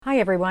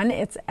everyone,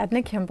 it's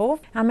Edna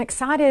Kimble. I'm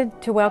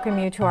excited to welcome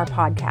you to our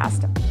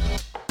podcast.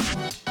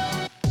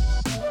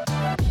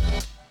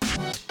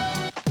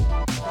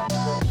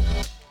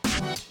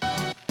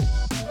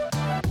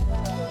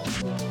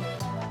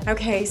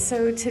 Okay,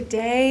 so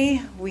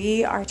today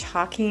we are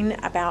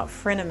talking about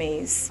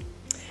frenemies.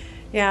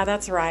 Yeah,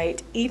 that's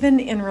right. Even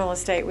in real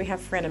estate, we have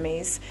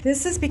frenemies.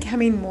 This is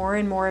becoming more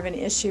and more of an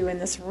issue in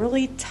this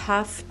really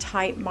tough,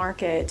 tight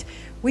market.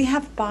 We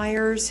have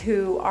buyers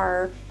who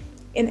are,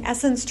 in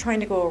essence, trying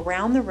to go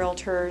around the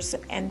realtors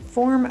and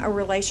form a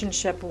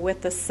relationship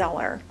with the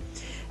seller.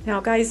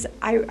 Now, guys,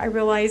 I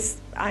realize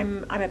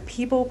I'm a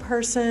people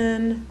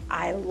person.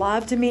 I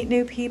love to meet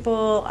new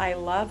people. I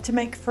love to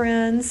make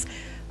friends.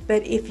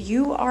 But if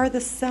you are the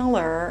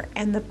seller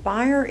and the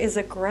buyer is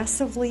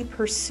aggressively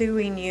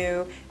pursuing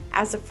you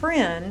as a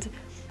friend,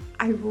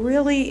 I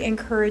really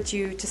encourage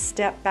you to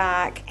step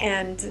back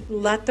and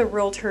let the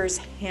realtors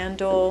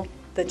handle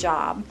the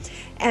job.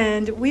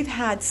 And we've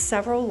had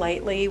several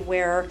lately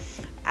where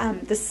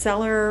the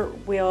seller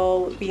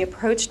will be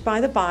approached by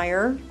the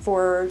buyer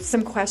for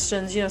some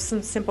questions,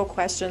 some simple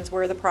questions,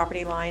 where are the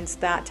property lines,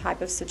 that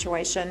type of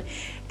situation.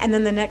 And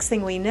then the next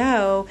thing we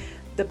know,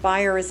 the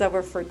buyer is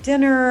over for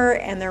dinner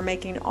and they're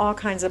making all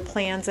kinds of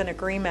plans and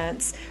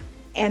agreements.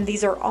 And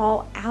these are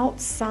all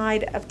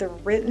outside of the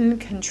written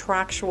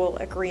contractual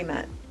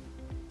agreement.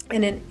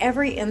 And in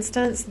every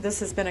instance, this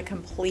has been a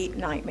complete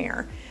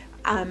nightmare.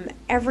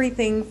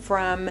 Everything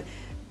from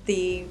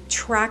the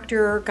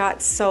tractor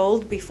got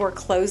sold before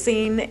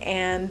closing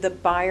and the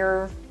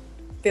buyer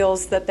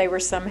feels that they were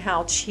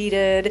somehow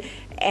cheated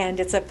and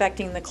it's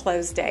affecting the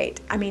close date.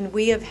 I mean,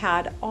 we have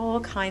had all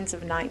kinds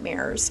of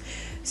nightmares.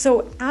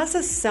 So as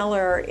a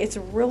seller, it's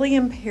really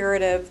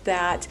imperative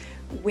that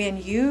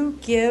when you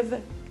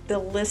give the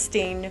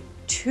listing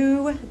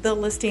to the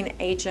listing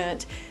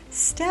agent,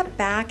 step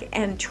back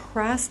and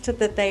trust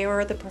that they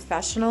are the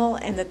professional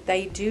and that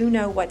they do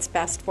know what's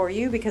best for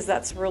you, because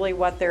that's really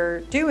what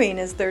they're doing,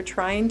 is they're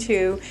trying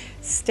to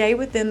stay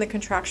within the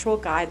contractual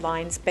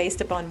guidelines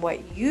based upon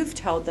what you've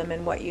told them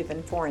and what you've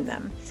informed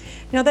them.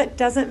 Now, that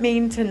doesn't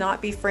mean to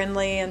not be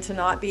friendly and to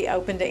not be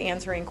open to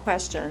answering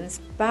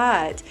questions,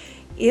 but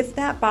if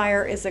that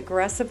buyer is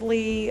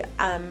aggressively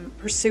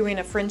pursuing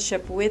a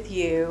friendship with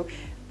you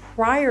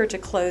prior to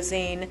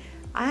closing,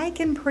 I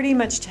can pretty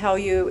much tell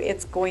you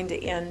it's going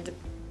to end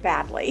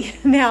badly.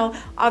 Now,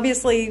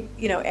 obviously,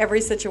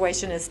 every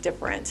situation is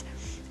different.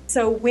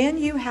 So when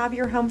you have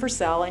your home for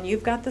sale and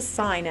you've got the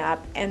sign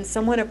up and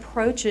someone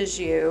approaches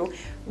you,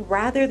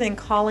 rather than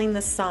calling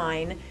the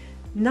sign,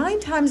 9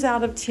 times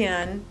out of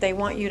 10, they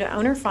want you to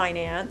owner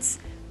finance.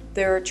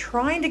 They're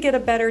trying to get a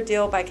better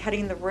deal by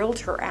cutting the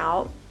realtor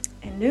out.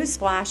 And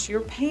newsflash,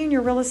 you're paying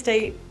your real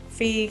estate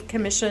fee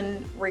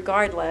commission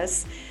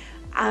regardless.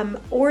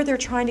 Or they're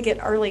trying to get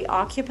early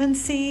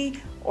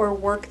occupancy or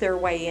work their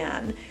way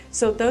in.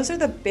 So those are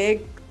the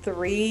big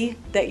 3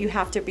 that you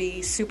have to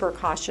be super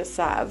cautious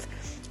of.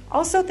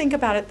 Also, think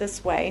about it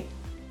this way.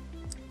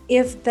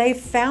 If they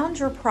found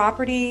your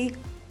property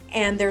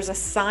and there's a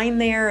sign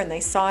there and they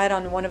saw it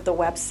on one of the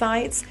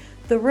websites,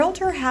 the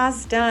realtor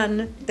has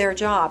done their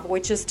job,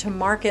 which is to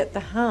market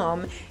the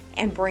home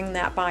and bring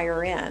that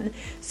buyer in.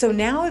 So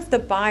now if the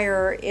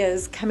buyer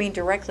is coming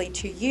directly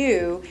to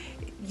you,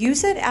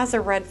 use it as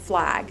a red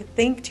flag.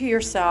 Think to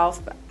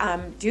yourself,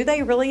 do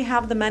they really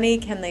have the money?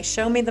 Can they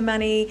show me the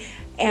money?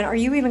 And are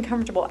you even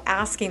comfortable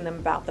asking them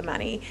about the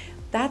money?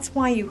 That's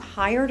why you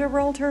hired a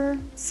realtor,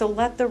 so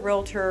let the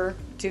realtor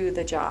do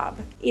the job.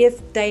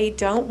 If they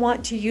don't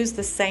want to use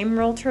the same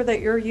realtor that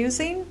you're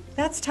using,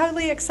 that's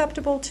totally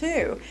acceptable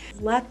too.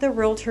 Let the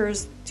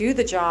realtors do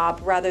the job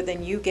rather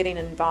than you getting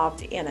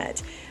involved in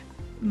it.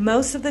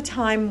 Most of the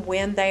time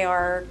when they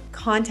are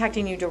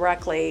contacting you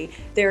directly,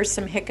 there's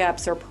some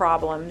hiccups or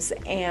problems.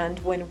 And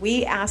when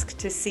we ask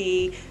to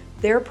see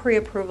their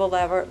pre-approval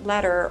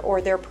letter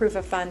or their proof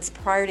of funds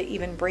prior to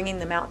even bringing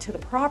them out to the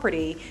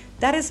property,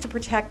 that is to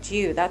protect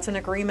you. That's an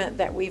agreement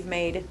that we've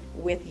made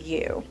with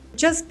you.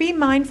 Just be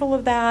mindful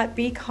of that,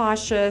 be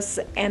cautious,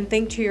 and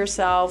think to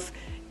yourself,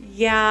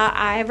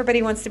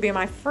 everybody wants to be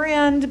my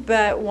friend,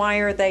 but why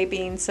are they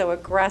being so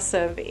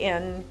aggressive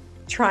in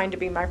trying to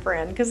be my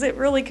friend? Because it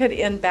really could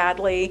end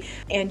badly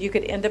and you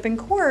could end up in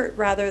court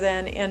rather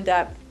than end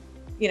up,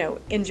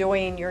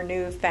 enjoying your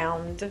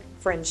newfound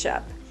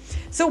friendship.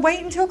 So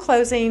wait until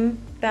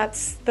closing.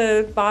 That's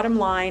the bottom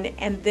line,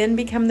 and then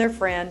become their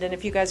friend. And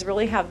if you guys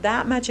really have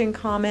that much in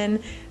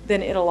common,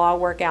 then it'll all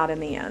work out in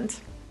the end.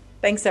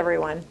 Thanks,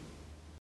 everyone.